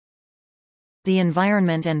The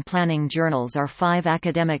Environment and Planning journals are 5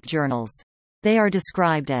 academic journals. They are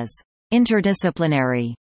described as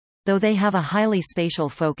interdisciplinary, though they have a highly spatial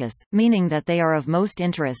focus, meaning that they are of most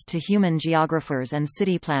interest to human geographers and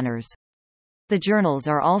city planners. The journals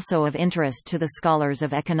are also of interest to the scholars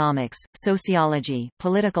of economics, sociology,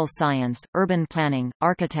 political science, urban planning,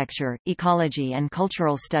 architecture, ecology and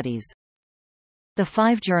cultural studies. The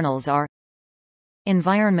 5 journals are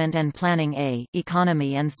Environment and Planning A,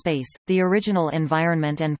 Economy and Space, the original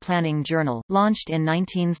Environment and Planning journal, launched in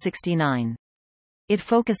 1969. It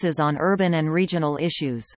focuses on urban and regional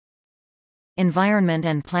issues. Environment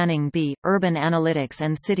and Planning B, Urban Analytics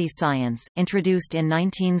and City Science, introduced in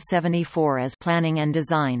 1974 as Planning and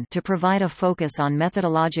Design to provide a focus on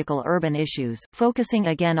methodological urban issues, focusing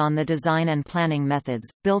again on the design and planning methods,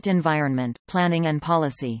 built environment, planning and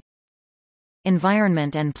policy.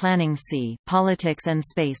 Environment and Planning C, Politics and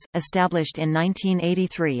Space, established in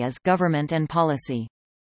 1983 as Government and Policy.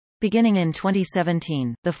 Beginning in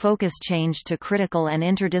 2017, the focus changed to critical and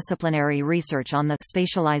interdisciplinary research on the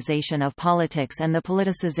spatialization of politics and the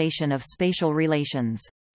politicization of spatial relations.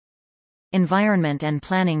 Environment and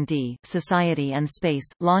Planning D, Society and Space,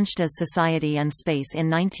 launched as Society and Space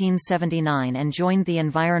in 1979 and joined the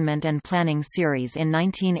Environment and Planning series in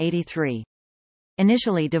 1983.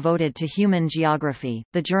 Initially devoted to human geography,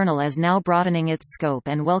 the journal is now broadening its scope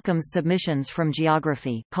and welcomes submissions from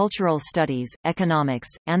geography, cultural studies, economics,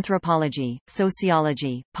 anthropology,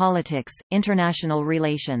 sociology, politics, international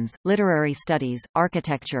relations, literary studies,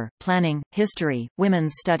 architecture, planning, history,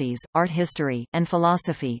 women's studies, art history, and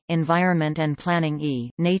philosophy. Environment and Planning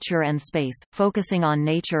E, Nature and Space, focusing on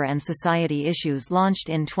nature and society issues, launched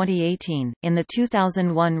in 2018. In the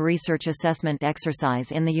 2001 research assessment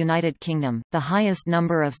exercise in the United Kingdom, the highest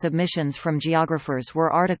number of submissions from geographers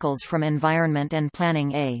were articles from Environment and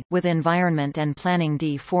Planning A, with Environment and Planning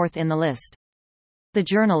D fourth in the list. The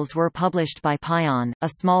journals were published by Pion, a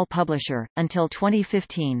small publisher, until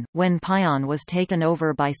 2015, when Pion was taken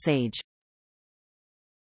over by Sage.